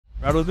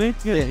Rattled me?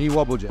 Yeah, he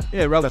wobbled you.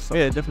 Yeah,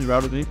 definitely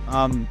rattled me.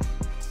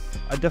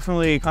 I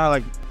definitely kind of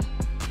like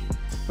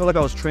felt like I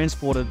was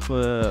transported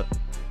to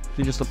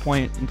just a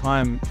point in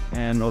time,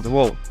 and I was like,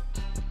 whoa,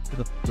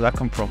 where did that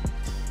come from?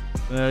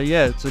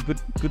 Yeah, it's a good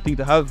thing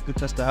to have, good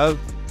test to have.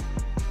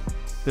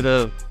 Bit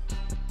of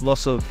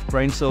loss of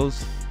brain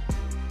cells.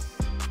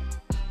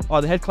 Oh,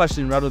 the head clash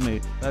didn't rattle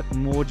me. That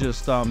more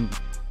just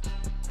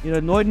it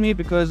annoyed me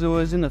because it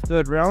was in the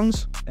third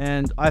rounds,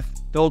 and I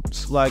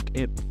felt like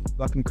it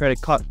fucking created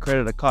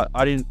a cut.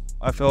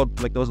 I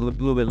felt like there was a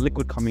little bit of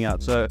liquid coming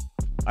out, so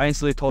I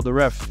instantly told the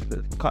ref,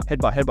 cut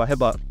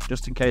headbutt,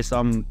 just in case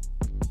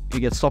he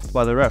gets stopped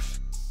by the ref,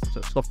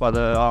 so stopped by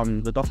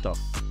the doctor.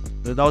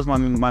 That was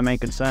my main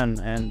concern,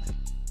 and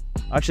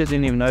I actually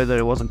didn't even know that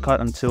it wasn't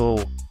cut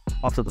until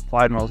after the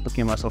fight when I was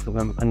looking at myself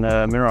in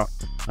the mirror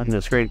on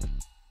the screen.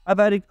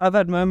 I've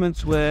had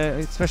moments where,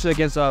 especially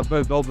against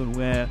Bo Belbin,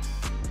 where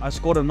I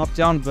scored a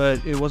knockdown,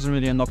 but it wasn't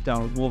really a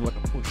knockdown, it was more of like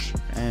a push.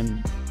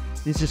 And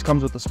this just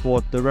comes with the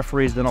sport. The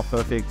referees, they're not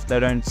perfect.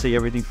 They don't see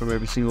everything from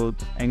every single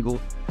angle.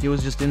 He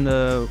was just in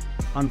the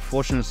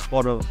unfortunate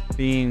spot of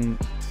being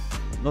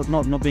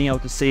not being able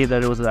to see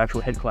that it was an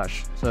actual head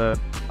clash. So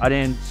I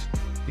didn't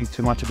think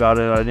too much about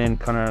it. I didn't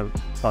kind of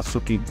start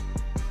sooking,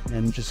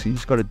 and you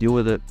just got to deal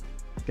with it,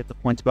 get the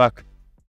points back.